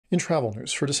In travel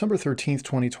news for December 13th,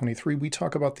 2023, we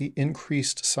talk about the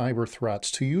increased cyber threats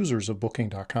to users of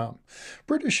Booking.com.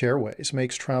 British Airways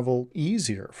makes travel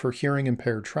easier for hearing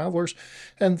impaired travelers,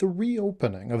 and the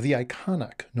reopening of the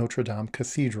iconic Notre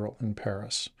Cathedral in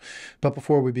Paris. But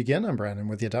before we begin, I'm Brandon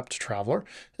with the Adept Traveler,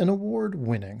 an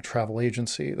award-winning travel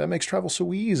agency that makes travel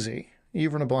so easy,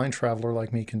 even a blind traveler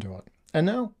like me can do it. And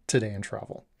now, Today in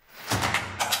Travel.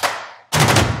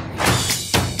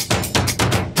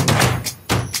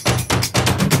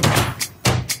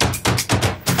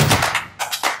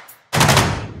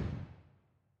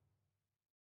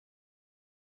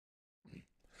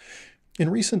 In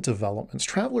recent developments,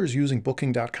 travelers using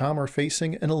Booking.com are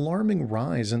facing an alarming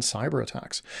rise in cyber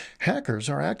attacks. Hackers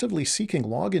are actively seeking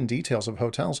login details of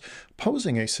hotels,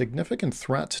 posing a significant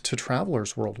threat to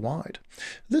travelers worldwide.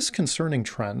 This concerning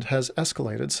trend has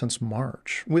escalated since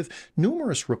March, with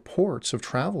numerous reports of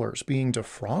travelers being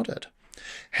defrauded.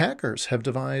 Hackers have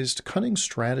devised cunning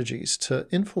strategies to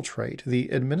infiltrate the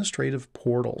administrative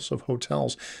portals of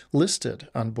hotels listed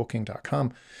on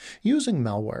Booking.com. Using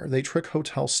malware, they trick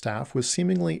hotel staff with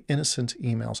seemingly innocent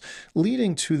emails,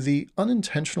 leading to the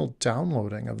unintentional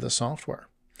downloading of the software.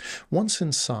 Once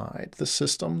inside the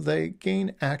system, they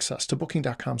gain access to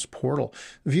Booking.com's portal,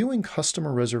 viewing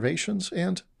customer reservations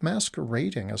and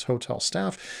masquerading as hotel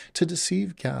staff to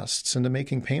deceive guests into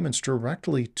making payments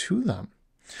directly to them.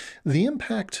 The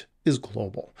impact is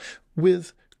global,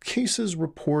 with cases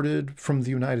reported from the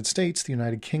United States, the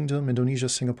United Kingdom, Indonesia,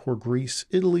 Singapore, Greece,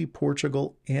 Italy,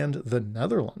 Portugal, and the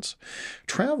Netherlands.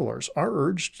 Travelers are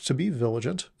urged to be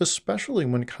vigilant, especially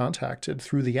when contacted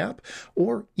through the app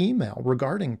or email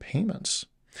regarding payments.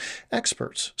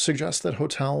 Experts suggest that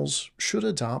hotels should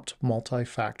adopt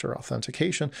multi-factor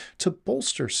authentication to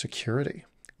bolster security.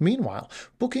 Meanwhile,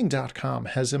 Booking.com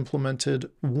has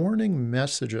implemented warning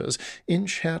messages in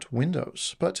chat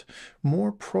windows, but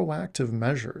more proactive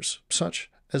measures,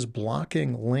 such as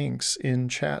blocking links in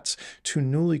chats to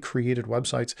newly created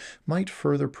websites, might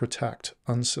further protect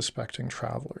unsuspecting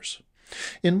travelers.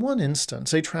 In one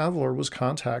instance, a traveler was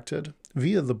contacted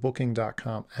via the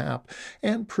Booking.com app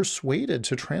and persuaded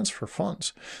to transfer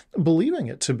funds, believing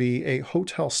it to be a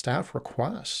hotel staff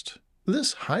request.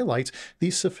 This highlights the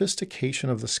sophistication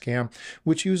of the scam,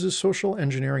 which uses social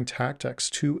engineering tactics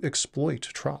to exploit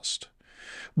trust.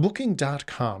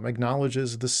 Booking.com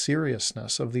acknowledges the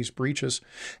seriousness of these breaches,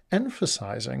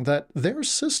 emphasizing that their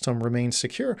system remains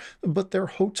secure, but their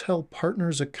hotel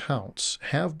partners' accounts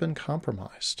have been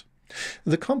compromised.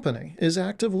 The company is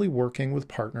actively working with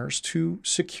partners to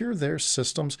secure their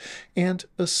systems and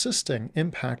assisting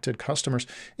impacted customers,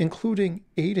 including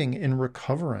aiding in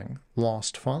recovering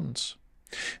lost funds.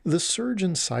 The surge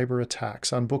in cyber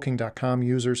attacks on Booking.com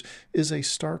users is a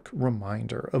stark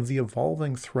reminder of the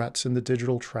evolving threats in the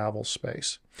digital travel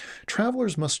space.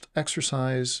 Travelers must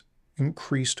exercise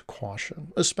increased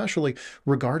caution, especially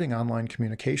regarding online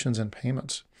communications and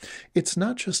payments. It's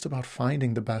not just about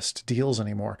finding the best deals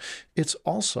anymore. It's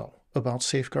also about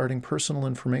safeguarding personal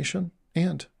information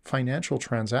and financial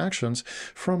transactions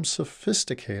from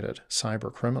sophisticated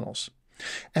cyber criminals.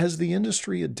 As the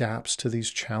industry adapts to these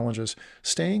challenges,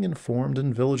 staying informed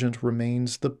and vigilant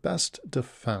remains the best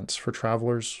defense for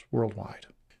travelers worldwide.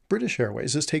 British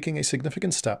Airways is taking a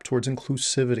significant step towards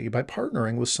inclusivity by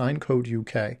partnering with Signcode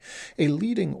UK, a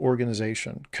leading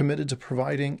organization committed to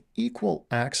providing equal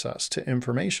access to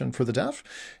information for the deaf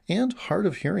and hard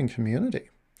of hearing community.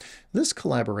 This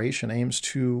collaboration aims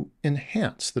to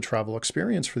enhance the travel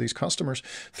experience for these customers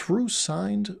through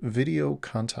signed video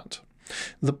content.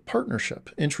 The partnership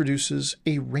introduces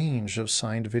a range of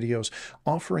signed videos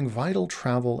offering vital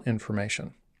travel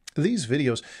information. These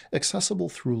videos, accessible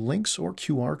through links or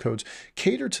QR codes,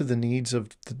 cater to the needs of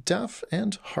the deaf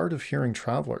and hard of hearing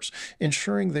travelers,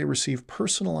 ensuring they receive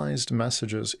personalized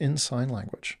messages in sign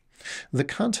language. The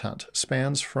content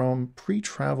spans from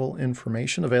pre-travel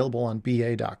information available on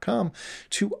BA.com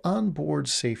to onboard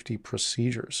safety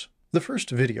procedures. The first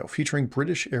video, featuring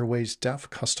British Airways Deaf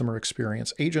Customer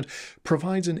Experience Agent,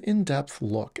 provides an in-depth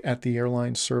look at the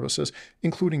airline's services,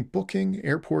 including booking,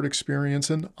 airport experience,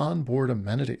 and onboard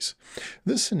amenities.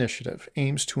 This initiative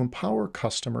aims to empower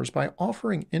customers by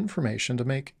offering information to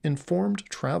make informed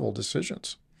travel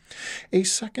decisions. A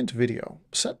second video,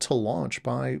 set to launch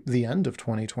by the end of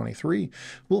 2023,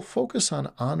 will focus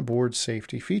on onboard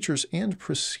safety features and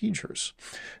procedures.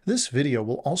 This video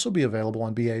will also be available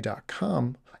on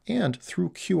BA.com and through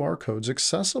QR codes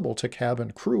accessible to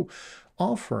cabin crew,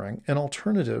 offering an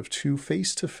alternative to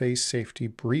face-to-face safety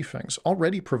briefings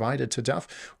already provided to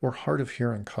deaf or hard of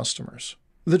hearing customers.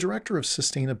 The director of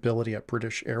sustainability at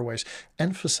British Airways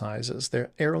emphasizes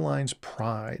their airline's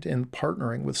pride in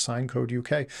partnering with Signcode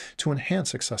UK to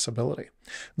enhance accessibility.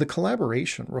 The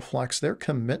collaboration reflects their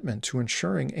commitment to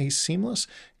ensuring a seamless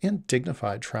and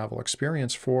dignified travel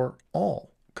experience for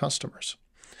all customers.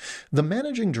 The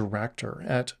managing director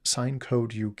at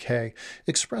Signcode UK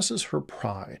expresses her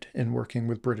pride in working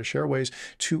with British Airways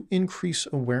to increase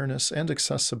awareness and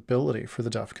accessibility for the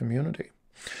deaf community.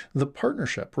 The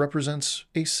partnership represents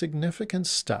a significant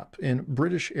step in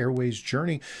British Airways'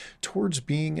 journey towards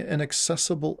being an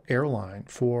accessible airline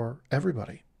for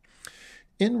everybody.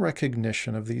 In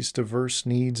recognition of these diverse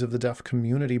needs of the deaf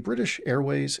community, British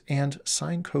Airways and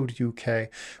Signcode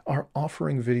UK are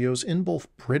offering videos in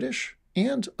both British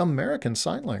and American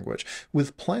Sign Language,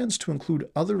 with plans to include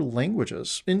other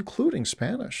languages, including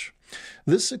Spanish.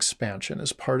 This expansion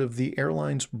is part of the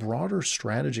airline's broader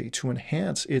strategy to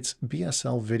enhance its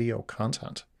BSL video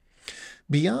content.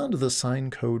 Beyond the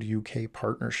Signcode UK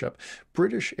partnership,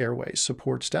 British Airways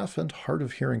supports deaf and hard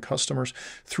of hearing customers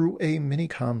through a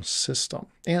minicom system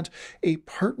and a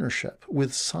partnership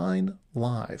with Sign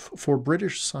Live for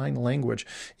British Sign Language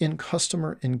in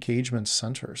customer engagement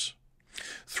centers.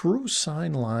 Through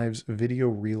Sign Live's video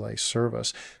relay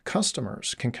service,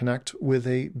 customers can connect with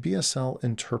a BSL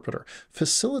interpreter,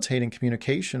 facilitating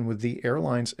communication with the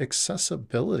airline's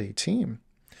accessibility team.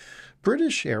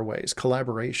 British Airways'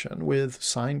 collaboration with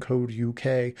Signcode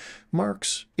UK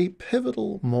marks a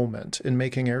pivotal moment in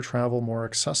making air travel more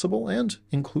accessible and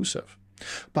inclusive.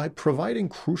 By providing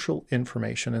crucial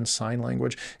information in sign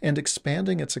language and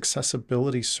expanding its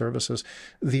accessibility services,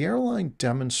 the airline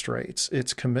demonstrates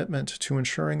its commitment to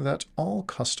ensuring that all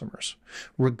customers,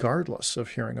 regardless of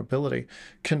hearing ability,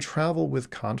 can travel with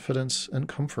confidence and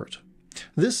comfort.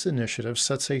 This initiative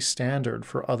sets a standard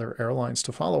for other airlines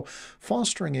to follow,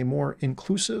 fostering a more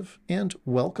inclusive and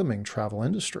welcoming travel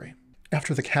industry.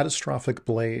 After the catastrophic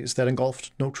blaze that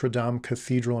engulfed Notre Dame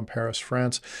Cathedral in Paris,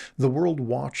 France, the world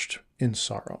watched in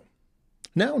sorrow.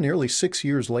 Now, nearly 6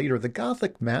 years later, the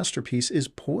Gothic masterpiece is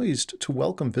poised to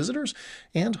welcome visitors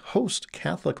and host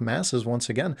Catholic masses once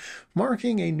again,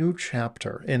 marking a new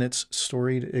chapter in its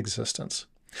storied existence.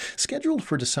 Scheduled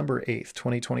for December 8,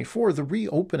 2024, the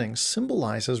reopening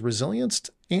symbolizes resilience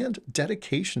and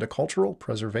dedication to cultural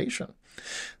preservation.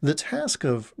 The task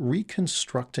of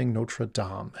reconstructing Notre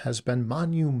Dame has been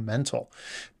monumental,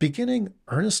 beginning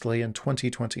earnestly in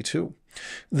 2022.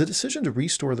 The decision to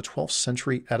restore the 12th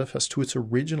century edifice to its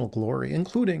original glory,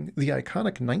 including the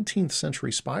iconic 19th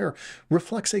century spire,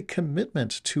 reflects a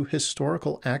commitment to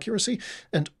historical accuracy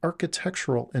and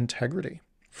architectural integrity.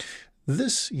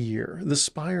 This year, the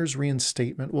spire's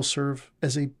reinstatement will serve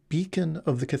as a beacon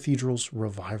of the cathedral's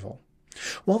revival.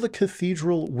 While the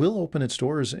cathedral will open its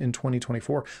doors in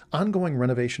 2024, ongoing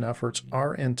renovation efforts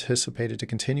are anticipated to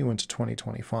continue into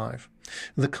 2025.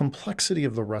 The complexity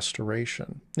of the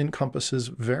restoration encompasses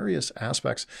various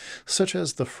aspects, such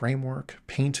as the framework,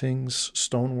 paintings,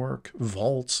 stonework,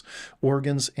 vaults,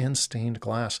 organs, and stained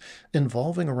glass,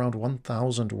 involving around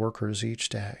 1,000 workers each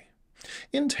day.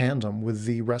 In tandem with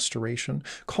the restoration,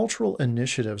 cultural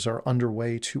initiatives are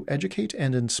underway to educate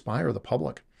and inspire the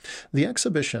public. The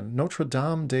exhibition Notre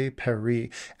Dame de Paris,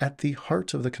 at the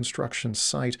heart of the construction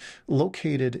site,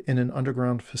 located in an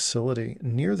underground facility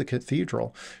near the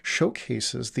cathedral,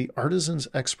 showcases the artisan's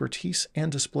expertise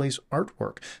and displays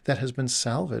artwork that has been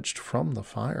salvaged from the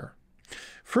fire.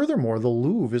 Furthermore, the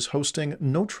Louvre is hosting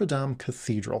Notre Dame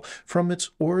Cathedral from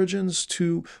its origins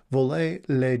to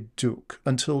Viollet-le-Duc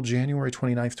until January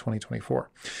 29, 2024.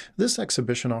 This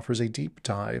exhibition offers a deep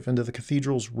dive into the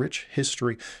cathedral's rich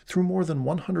history through more than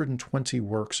 120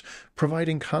 works,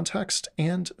 providing context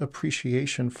and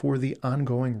appreciation for the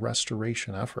ongoing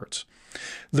restoration efforts.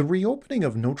 The reopening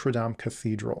of Notre Dame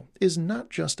Cathedral is not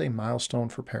just a milestone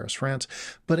for Paris, France,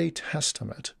 but a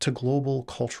testament to global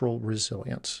cultural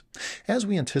resilience. As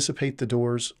we anticipate the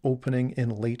doors opening in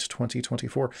late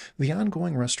 2024, the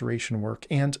ongoing restoration work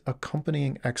and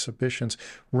accompanying exhibitions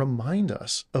remind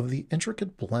us of the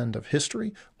intricate blend of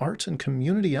history, art, and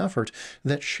community effort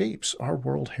that shapes our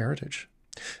world heritage.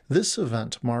 This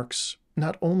event marks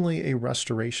not only a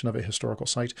restoration of a historical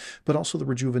site, but also the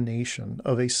rejuvenation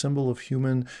of a symbol of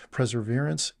human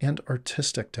perseverance and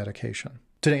artistic dedication.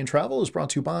 Today in Travel is brought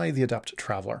to you by The Adept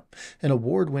Traveler, an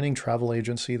award-winning travel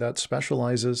agency that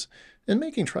specializes in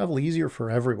making travel easier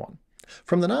for everyone.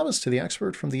 From the novice to the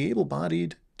expert, from the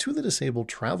able-bodied to the disabled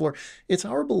traveler, it's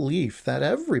our belief that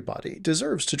everybody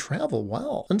deserves to travel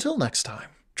well. Until next time,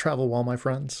 travel well, my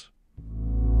friends.